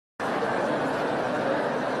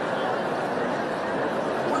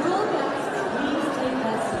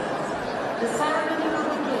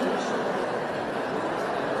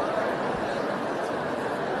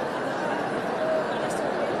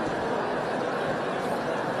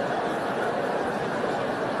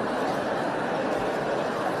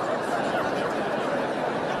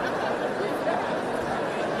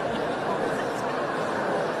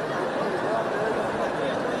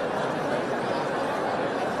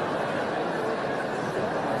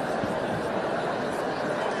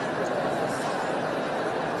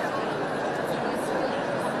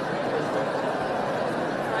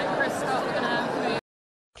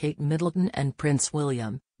Kate Middleton and Prince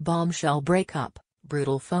William, bombshell breakup,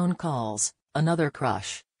 brutal phone calls, another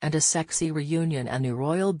crush, and a sexy reunion. A new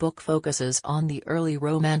royal book focuses on the early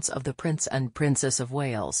romance of the Prince and Princess of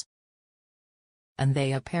Wales. And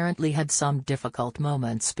they apparently had some difficult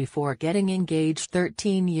moments before getting engaged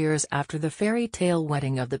 13 years after the fairy tale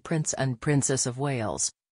wedding of the Prince and Princess of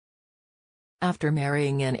Wales. After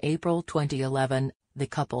marrying in April 2011, the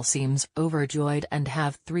couple seems overjoyed and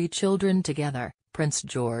have 3 children together: Prince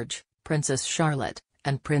George, Princess Charlotte,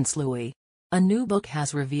 and Prince Louis. A new book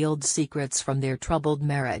has revealed secrets from their troubled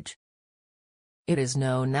marriage. It is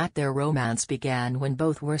known that their romance began when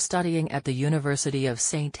both were studying at the University of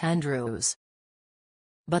St Andrews.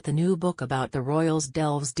 But the new book about the royals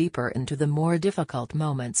delves deeper into the more difficult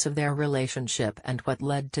moments of their relationship and what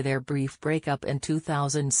led to their brief breakup in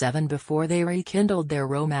 2007 before they rekindled their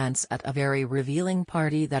romance at a very revealing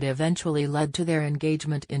party that eventually led to their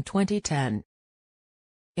engagement in 2010.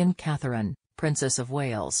 In Catherine, Princess of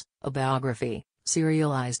Wales, a biography,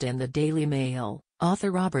 serialized in the Daily Mail, author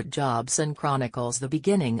Robert Jobson chronicles the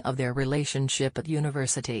beginning of their relationship at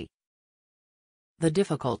university. The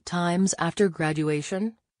difficult times after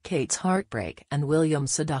graduation, Kate's heartbreak and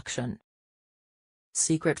William's seduction.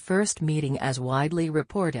 Secret first meeting. As widely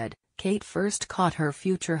reported, Kate first caught her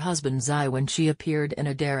future husband's eye when she appeared in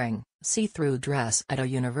a daring, see-through dress at a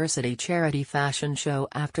university charity fashion show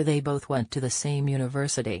after they both went to the same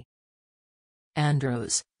university.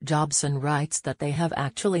 Andrews, Jobson writes that they have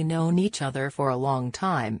actually known each other for a long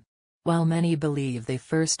time, while many believe they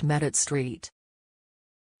first met at St.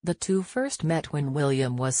 The two first met when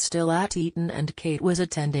William was still at Eton and Kate was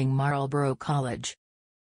attending Marlborough College.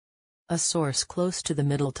 A source close to the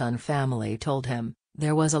Middleton family told him,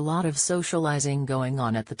 there was a lot of socializing going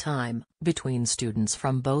on at the time, between students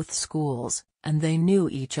from both schools, and they knew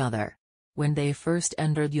each other when they first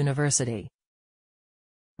entered university.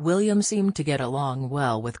 William seemed to get along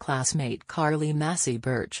well with classmate Carly Massey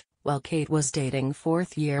Birch, while Kate was dating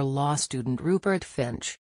fourth-year law student Rupert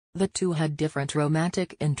Finch. The two had different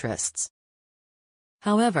romantic interests.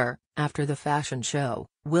 However, after the fashion show,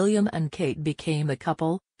 William and Kate became a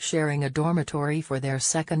couple, sharing a dormitory for their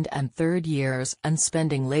second and third years and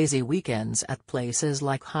spending lazy weekends at places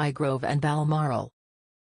like Highgrove and Balmoral.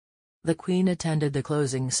 The Queen attended the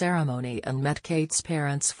closing ceremony and met Kate's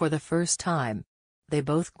parents for the first time. They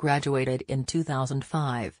both graduated in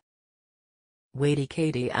 2005. Weighty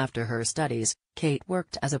Katie. After her studies, Kate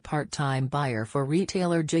worked as a part-time buyer for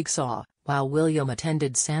retailer Jigsaw, while William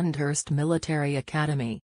attended Sandhurst Military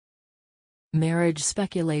Academy. Marriage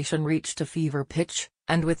speculation reached a fever pitch,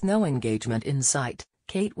 and with no engagement in sight,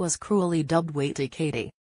 Kate was cruelly dubbed Weighty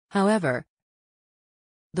Katie. However,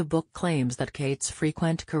 the book claims that Kate's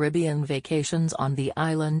frequent Caribbean vacations on the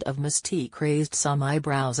island of Mystique raised some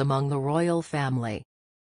eyebrows among the royal family.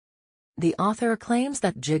 The author claims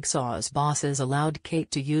that Jigsaw's bosses allowed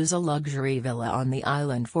Kate to use a luxury villa on the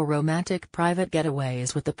island for romantic private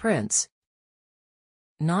getaways with the prince.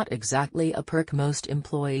 Not exactly a perk most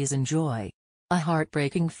employees enjoy. A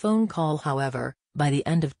heartbreaking phone call. However, by the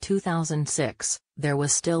end of 2006, there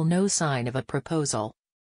was still no sign of a proposal.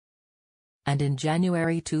 And in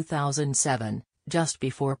January 2007, just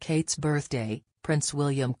before Kate's birthday, Prince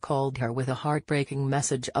William called her with a heartbreaking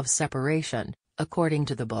message of separation, according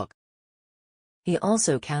to the book. He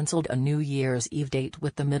also cancelled a New Year's Eve date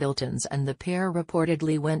with the Middletons, and the pair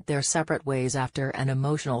reportedly went their separate ways after an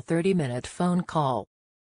emotional 30-minute phone call.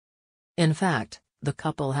 In fact, the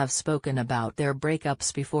couple have spoken about their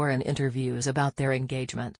breakups before in interviews about their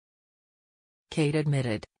engagement. Kate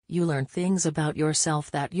admitted, "You learn things about yourself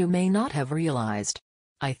that you may not have realized.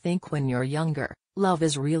 I think when you're younger, love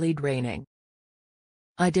is really draining.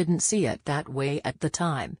 I didn't see it that way at the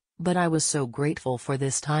time, but I was so grateful for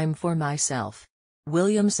this time for myself."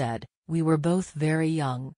 William said, "We were both very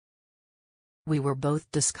young. We were both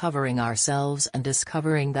discovering ourselves and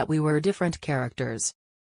discovering that we were different characters.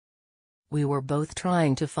 We were both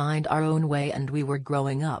trying to find our own way and we were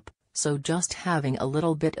growing up, so just having a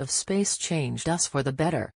little bit of space changed us for the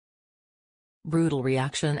better." Brutal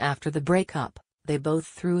reaction after the breakup, they both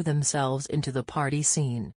threw themselves into the party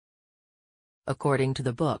scene. According to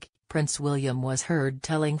the book, Prince William was heard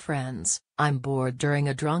telling friends, "I'm bored," during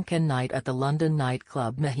a drunken night at the London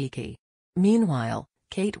nightclub Mahiki. Meanwhile,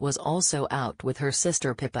 Kate was also out with her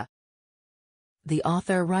sister Pippa. The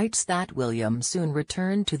author writes that William soon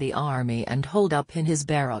returned to the army and holed up in his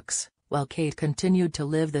barracks, while Kate continued to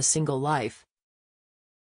live the single life,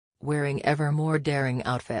 wearing ever more daring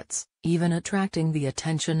outfits, even attracting the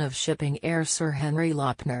attention of shipping heir Sir Henry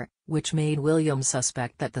Lochner, which made William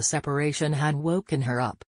suspect that the separation had woken her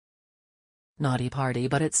up. Naughty party,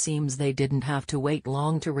 but it seems they didn't have to wait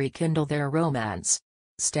long to rekindle their romance.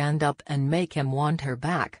 Stand up and make him want her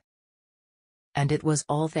back. And it was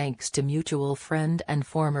all thanks to mutual friend and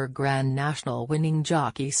former Grand National winning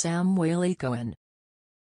jockey Sam Waley-Cohen.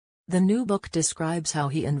 The new book describes how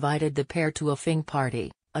he invited the pair to a fing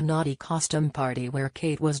party, a naughty costume party where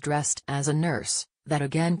Kate was dressed as a nurse, that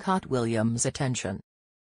again caught William's attention.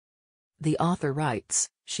 The author writes,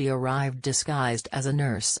 "She arrived disguised as a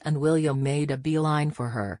nurse and William made a beeline for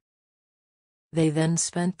her. They then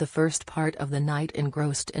spent the first part of the night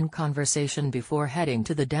engrossed in conversation before heading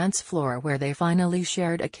to the dance floor where they finally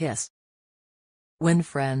shared a kiss. When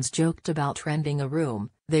friends joked about renting a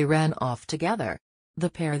room, they ran off together. The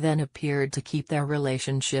pair then appeared to keep their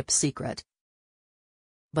relationship secret.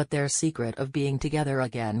 But their secret of being together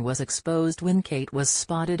again was exposed when Kate was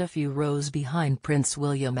spotted a few rows behind Prince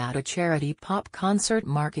William at a charity pop concert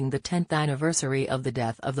marking the 10th anniversary of the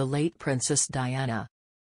death of the late Princess Diana.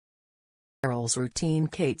 Carol's routine.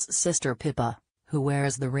 Kate's sister Pippa, who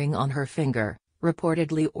wears the ring on her finger,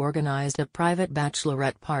 reportedly organized a private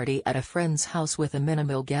bachelorette party at a friend's house with a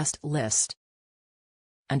minimal guest list.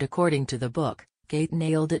 And according to the book, Kate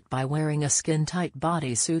nailed it by wearing a skin-tight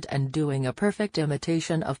bodysuit and doing a perfect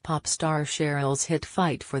imitation of pop star Cheryl's hit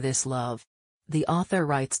Fight for This Love. The author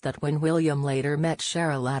writes that when William later met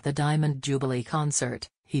Cheryl at the Diamond Jubilee concert,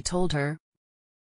 he told her,